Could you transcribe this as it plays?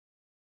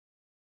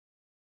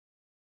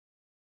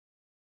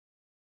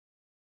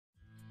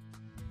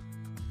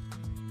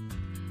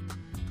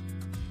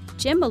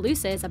Jim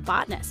Malusa is a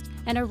botanist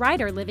and a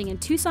writer living in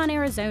Tucson,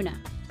 Arizona.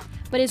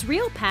 But his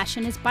real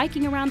passion is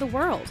biking around the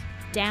world,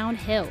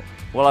 downhill.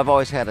 Well, I've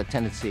always had a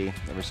tendency,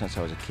 ever since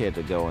I was a kid,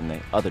 to go in the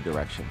other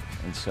direction.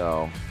 And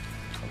so,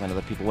 when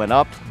other people went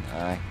up,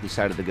 I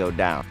decided to go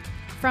down.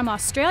 From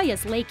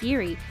Australia's Lake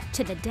Eyre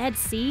to the Dead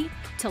Sea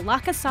to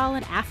Lac Assal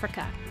in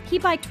Africa, he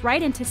biked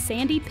right into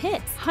sandy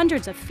pits,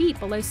 hundreds of feet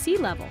below sea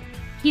level.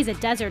 He's a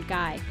desert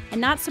guy,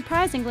 and not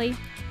surprisingly,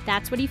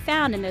 that's what he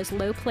found in those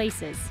low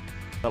places.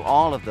 Well,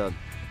 all of the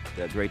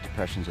Great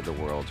Depressions of the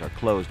world are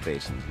closed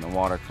basins, and the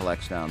water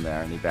collects down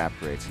there and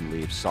evaporates and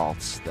leaves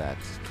salts that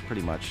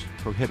pretty much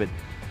prohibit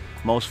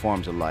most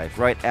forms of life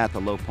right at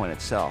the low point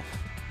itself.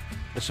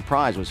 The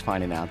surprise was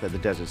finding out that the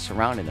deserts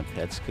surrounding the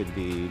pits could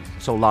be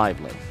so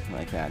lively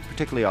like that,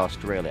 particularly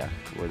Australia,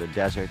 where the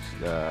desert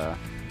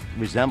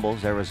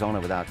resembles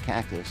Arizona without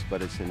cactus,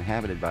 but it's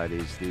inhabited by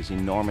these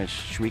enormous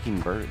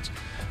shrieking birds.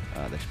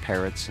 There's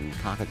parrots and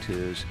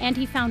cockatoos. And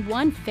he found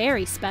one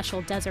very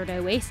special desert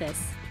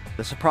oasis.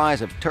 The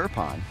surprise of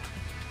Turpan,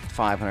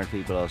 500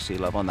 feet below sea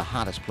level, and the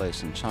hottest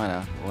place in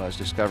China, was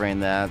discovering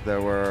that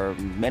there were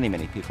many,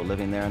 many people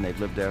living there, and they've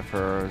lived there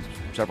for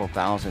several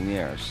thousand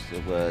years.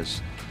 It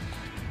was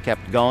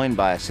kept going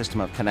by a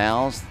system of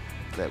canals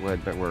that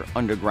were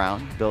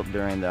underground, built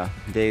during the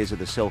days of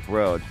the Silk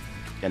Road,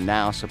 and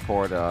now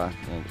support a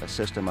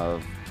system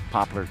of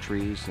poplar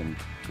trees and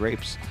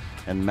grapes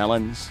and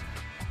melons.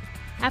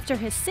 After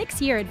his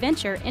 6-year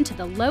adventure into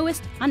the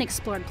lowest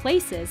unexplored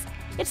places,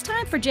 it's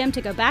time for Jim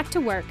to go back to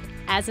work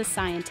as a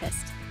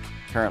scientist.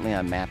 Currently,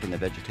 I'm mapping the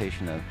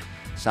vegetation of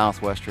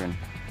southwestern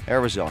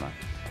Arizona,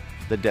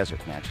 the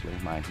desert naturally,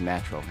 my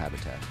natural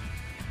habitat.